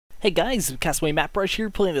Hey guys, CastawayMattbrush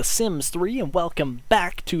here playing The Sims 3 and welcome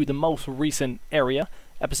back to the most recent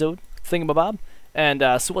episode, Thingamabob. And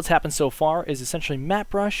so what's happened so far is essentially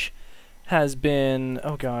Mattbrush has been...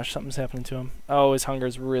 oh gosh, something's happening to him. Oh, his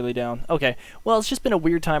hunger's really down. Okay, well it's just been a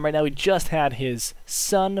weird time right now. He just had his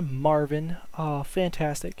son, Marvin. Oh,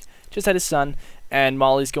 fantastic. Just had his son, and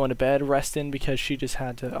Molly's going to bed, resting because she just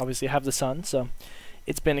had to obviously have the son, so...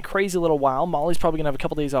 It's been a crazy little while. Molly's probably going to have a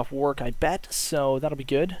couple days off work, I bet, so that'll be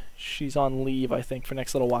good. She's on leave, I think, for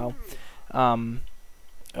next little while. Oh,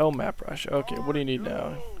 Mattbrush. Okay, what do you need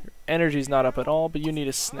now? Your energy's not up at all, but you need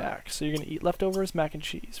a snack. So you're going to eat leftovers, mac and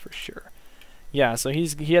cheese, for sure. Yeah, so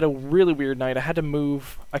he had a really weird night. I had to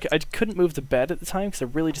move... I couldn't move the bed at the time because I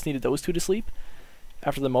really just needed those two to sleep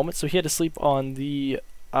after the moment. So he had to sleep on the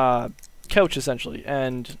couch, essentially,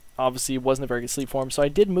 and... obviously it wasn't a very good sleep for him, so I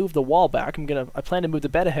did move the wall back. I plan to move the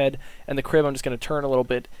bed ahead, and the crib I'm just gonna turn a little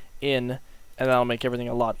bit in, and that'll make everything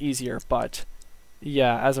a lot easier. But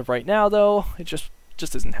yeah, as of right now though, it just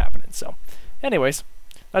isn't happening. So anyways,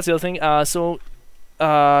 that's the other thing. So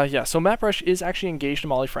Mattbrush is actually engaged to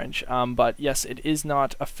Molly French, but yes, it is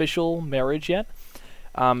not official marriage yet.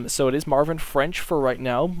 So it is Marvin French for right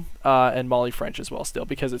now, and Molly French as well still,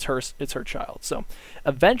 because it's her child. So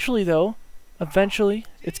eventually though,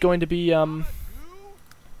 it's going to be,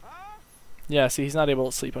 yeah, see, he's not able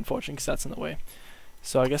to sleep, unfortunately, because that's in the way.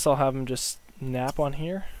 So I guess I'll have him just nap on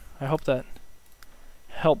here. I hope that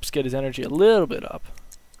helps get his energy a little bit up.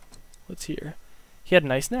 Let's hear. He had a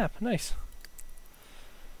nice nap. Nice.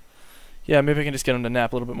 Yeah, maybe I can just get him to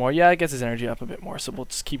nap a little bit more. Yeah, it gets his energy up a bit more, so we'll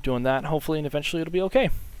just keep doing that, hopefully, and eventually it'll be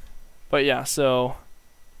okay. But yeah, so...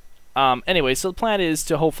 anyway, so the plan is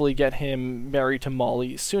to hopefully get him married to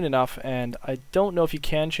Molly soon enough, and I don't know if you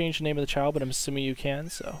can change the name of the child, but I'm assuming you can,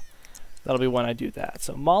 so that'll be when I do that.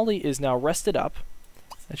 So Molly is now rested up,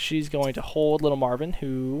 and she's going to hold little Marvin,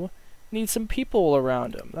 who needs some people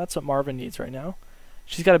around him. That's what Marvin needs right now.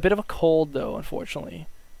 She's got a bit of a cold, though, unfortunately,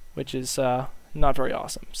 which is not very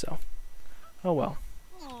awesome, so oh well.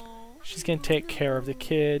 She's going to take care of the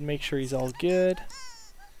kid, make sure he's all good.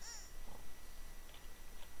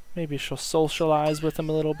 Maybe she'll socialize with him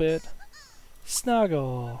a little bit.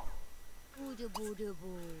 Snuggle.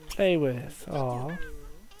 Play with. Aww.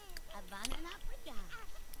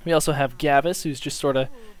 We also have Gavis, who's just sort of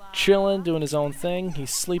chilling, doing his own thing.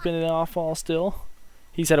 He's sleeping it off all still.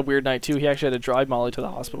 He's had a weird night too. He actually had to drive Molly to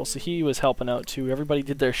the hospital, so he was helping out too. Everybody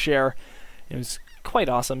did their share. It was quite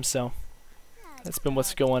awesome, so that's been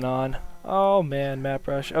what's going on. Oh man,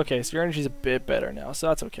 Mattbrush. Okay, so your energy's a bit better now, so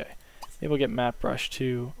that's okay. Maybe we'll get Mattbrush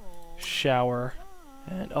to shower.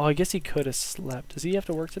 And oh, I guess he could have slept. Does he have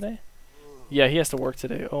to work today? Yeah, he has to work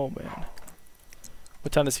today. Oh man.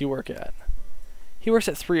 What time does he work at? He works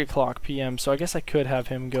at 3 o'clock p.m. So I guess I could have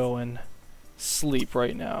him go and sleep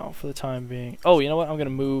right now for the time being. Oh, you know what? I'm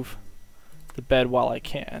gonna move the bed while I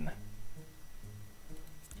can.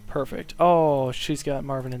 Perfect. Oh, she's got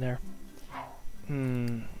Marvin in there.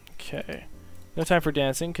 Okay. No time for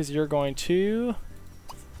dancing because you're going to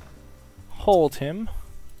hold him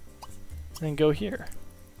and then go here.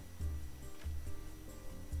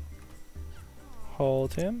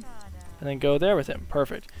 Hold him and then go there with him.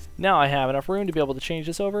 Perfect. Now I have enough room to be able to change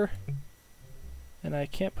this over, and I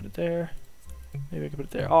can't put it there. Maybe I can put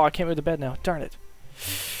it there. Oh, I can't move the bed now. Darn it.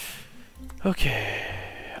 Okay,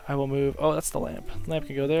 I will move. Oh, that's the lamp. Lamp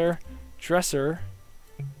can go there. Dresser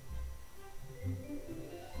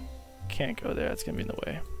can't go there. That's gonna be in the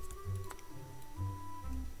way.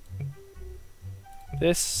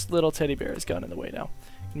 This little teddy bear has gone in the way now.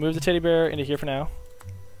 Move the teddy bear into here for now.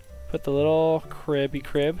 Put the little cribby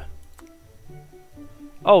crib.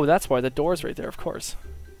 Oh, that's why the door's right there, of course.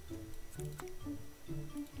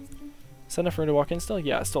 Is that enough room to walk in still?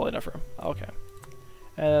 Yeah, it's totally enough room. Okay.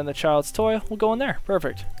 And then the child's toy will go in there.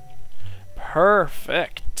 Perfect.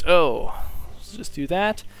 Perfect. Oh, let's just do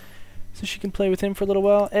that. So she can play with him for a little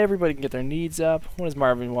while. Everybody can get their needs up. What does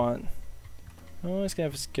Marvin want? Oh, he's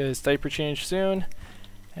going to get his diaper changed soon.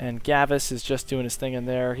 And Gavis is just doing his thing in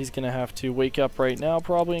there. He's going to have to wake up right now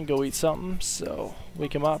probably and go eat something. So,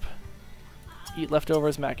 wake him up. Eat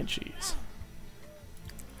leftovers, mac and cheese.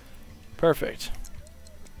 Perfect.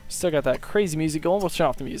 Still got that crazy music going. We'll turn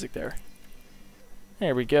off the music there.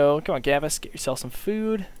 There we go. Come on, Gavis. Get yourself some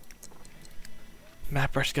food.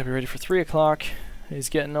 Mattbrush is going to be ready for 3 o'clock. He's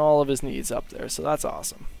getting all of his needs up there, so that's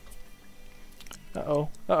awesome. Uh-oh.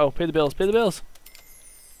 Uh-oh. Pay the bills. Pay the bills.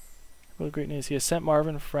 What great news. He has sent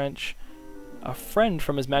Marvin French a friend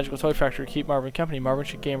from his magical toy factory to keep Marvin company. Marvin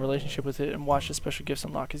should gain a relationship with it and watch the special gifts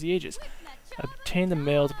unlock as he ages. Obtain the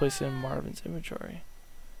mail to place it in Marvin's inventory.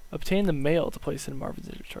 Obtain the mail to place it in Marvin's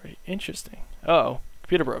inventory. Interesting. Uh-oh.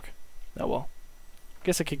 Computer broke. Oh well.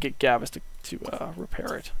 Guess I could get Gavis to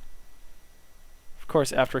repair it. Of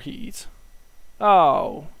course, after he eats.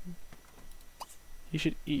 Oh. He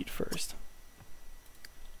should eat first.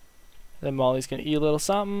 Then Molly's gonna eat a little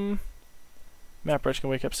something. Mattbrush can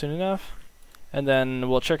wake up soon enough. And then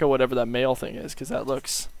we'll check out whatever that male thing is, because that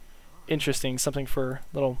looks interesting. Something for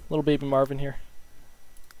little baby Marvin here.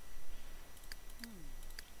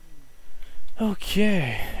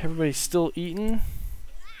 Okay, everybody's still eating.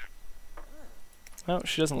 Oh,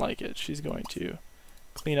 she doesn't like it. She's going to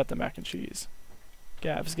clean up the mac and cheese.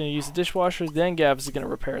 Gav is going to use the dishwasher, then Gav is going to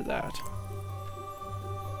repair that.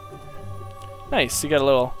 Nice, you got a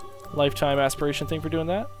little lifetime aspiration thing for doing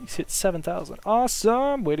that. He's hit 7,000.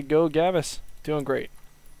 Awesome! Way to go, Gavis. Doing great.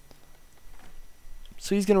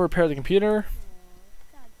 So he's going to repair the computer.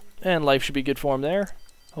 And life should be good for him there,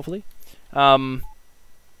 hopefully. Oh,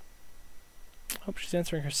 she's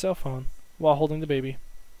answering her cell phone while holding the baby.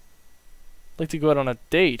 Like to go out on a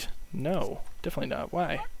date? No, definitely not.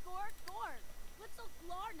 Why?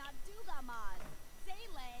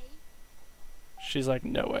 She's like,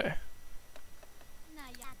 no way.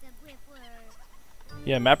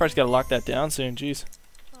 Yeah, Mattbrush's got to lock that down soon. Jeez.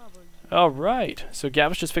 Alright, so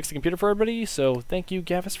Gavis just fixed the computer for everybody, so thank you,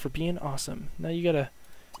 Gavis, for being awesome. Now you gotta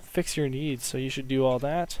fix your needs, so you should do all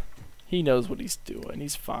that. He knows what he's doing.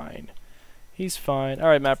 He's fine. He's fine.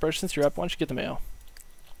 Alright, Mattbrush, since you're up, why don't you get the mail?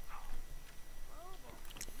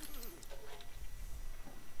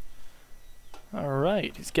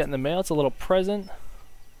 Alright, he's getting the mail. It's a little present.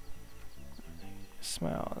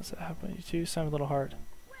 Smile. Does that happen to you too? Sign with a little heart.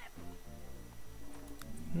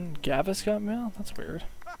 Gavis got mail? That's weird.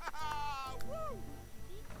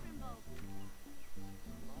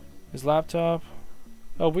 His laptop?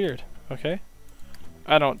 Oh, weird. Okay.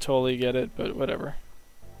 I don't totally get it, but whatever.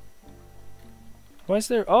 Why is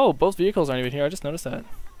there... Oh, both vehicles aren't even here. I just noticed that.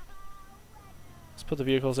 Let's put the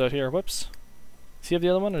vehicles out here. Whoops. Does he have the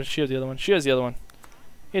other one, or does she have the other one? She has the other one.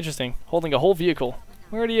 Interesting. Holding a whole vehicle.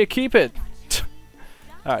 Where do you keep it?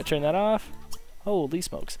 Alright, turn that off. Holy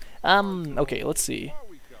smokes. Okay, let's see.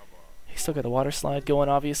 He's still got the water slide going,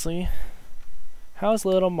 obviously. How's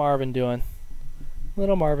little Marvin doing?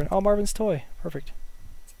 Little Marvin. Oh, Marvin's toy. Perfect.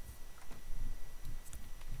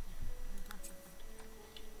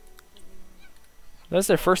 That's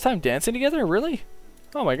their first time dancing together? Really?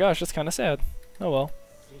 Oh my gosh, that's kind of sad. Oh well.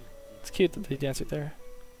 It's cute that they dance right there.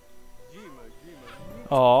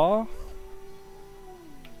 Aww.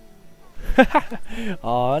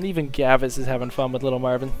 Aw, and even Gavis is having fun with little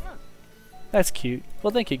Marvin. That's cute.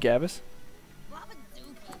 Well, thank you, Gavis.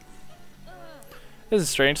 This is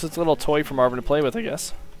strange. It's a little toy for Marvin to play with, I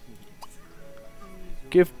guess.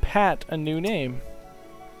 Give Pat a new name.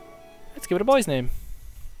 Let's give it a boy's name.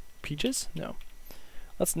 Peaches? No.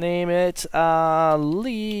 Let's name it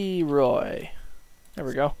Leroy. There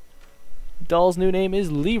we go. Doll's new name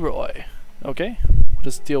is Leroy. Okay, we'll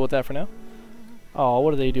just deal with that for now. Oh,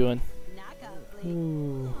 what are they doing?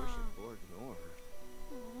 Ooh.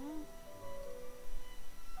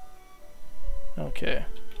 Okay,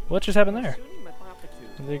 what just happened there?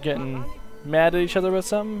 They're getting mad at each other about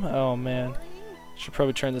something? Oh man, should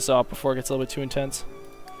probably turn this off before it gets a little bit too intense.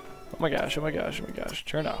 Oh my gosh, oh my gosh, oh my gosh,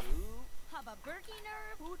 turn off.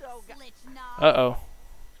 Uh-oh.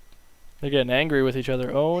 They're getting angry with each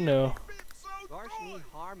other. Oh no.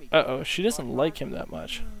 Uh-oh, she doesn't like him that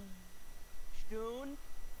much.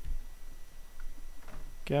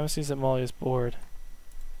 Gavin sees that Molly is bored.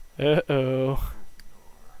 Uh-oh.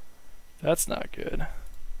 That's not good.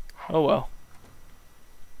 Oh well.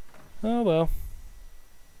 Oh well.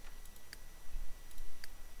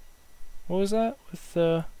 What was that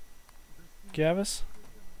with Gavis?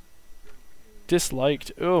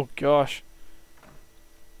 Disliked. Oh gosh.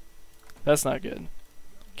 That's not good.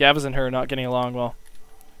 Gavis and her are not getting along well.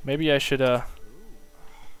 Maybe I should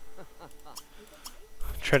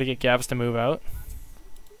try to get Gavis to move out.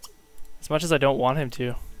 As much as I don't want him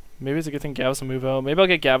to. Maybe it's a good thing Gavis will move out. Maybe I'll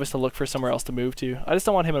get Gavis to look for somewhere else to move to. I just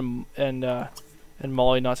don't want him and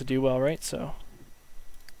Molly not to do well, right? So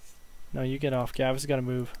no, you get off. Gavis has got to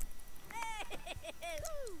move.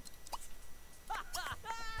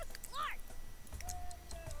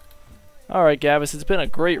 Alright, Gavis, it's been a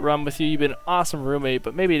great run with you. You've been an awesome roommate,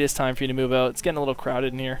 but maybe it is time for you to move out. It's getting a little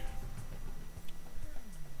crowded in here.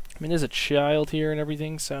 I mean, there's a child here and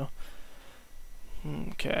everything, so...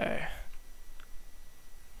 Okay.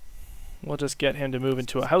 We'll just get him to move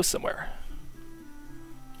into a house somewhere.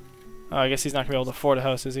 Oh, I guess he's not going to be able to afford a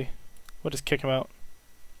house, is he? We'll just kick him out.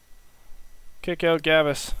 Kick out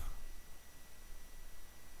Gavis.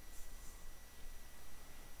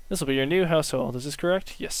 This will be your new household, is this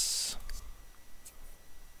correct? Yes.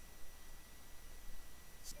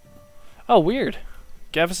 Oh, weird.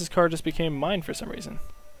 Gavis's car just became mine for some reason.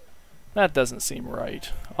 That doesn't seem right.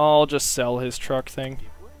 I'll just sell his truck thing.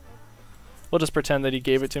 We'll just pretend that he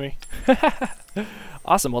gave it to me.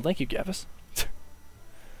 Awesome. Well, thank you, Gavis.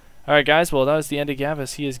 Alright, guys. Well, that was the end of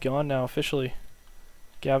Gavis. He is gone now, officially.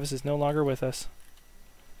 Gavis is no longer with us.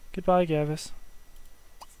 Goodbye, Gavis.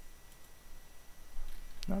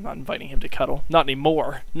 No, I'm not inviting him to cuddle. Not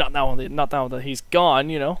anymore. Not now that he's gone,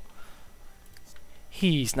 you know.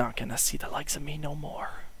 He's not gonna see the likes of me no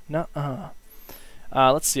more. Nuh-uh.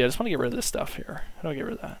 Let's see. I just want to get rid of this stuff here. How do I get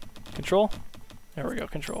rid of that? Control? There we go.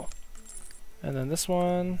 Control. And then this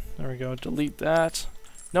one. There we go. Delete that.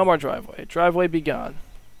 No more driveway. Driveway be gone.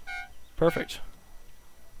 Perfect.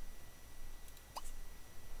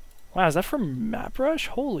 Wow, is that from Mattbrush?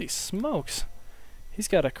 Holy smokes. He's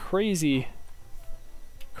got a crazy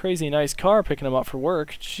nice car picking him up for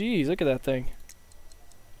work. Jeez, look at that thing.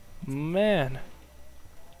 Man.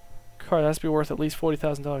 Car has to be worth at least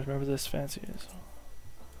 $40,000. Remember this fancy is.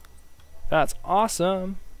 That's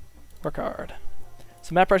awesome. Work hard.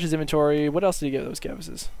 So Mattbrush's inventory. What else did he get those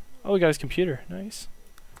Gavises? Oh, he got his computer. Nice.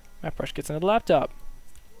 Mattbrush gets another laptop.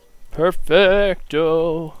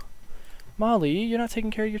 Perfecto. Molly, you're not taking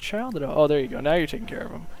care of your child at all. Oh, there you go. Now you're taking care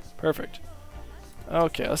of him. Perfect.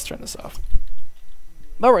 Okay, let's turn this off.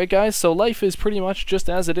 Alright, guys. So life is pretty much just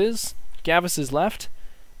as it is. Gavis is left.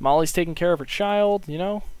 Molly's taking care of her child. You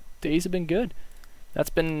know, days have been good. That's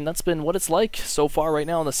been what it's like so far right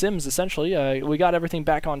now in The Sims, essentially. We got everything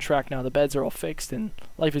back on track now. The beds are all fixed, and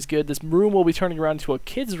life is good. This room will be turning around into a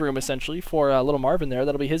kid's room, essentially, for little Marvin there.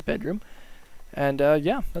 That'll be his bedroom. And,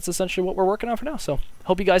 yeah, that's essentially what we're working on for now. So,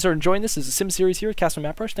 hope you guys are enjoying this. This is a Sim series here at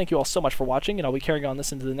CastawayMattbrush. Thank you all so much for watching, and I'll be carrying on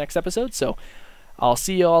this into the next episode. So, I'll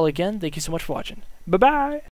see you all again. Thank you so much for watching. Bye-bye!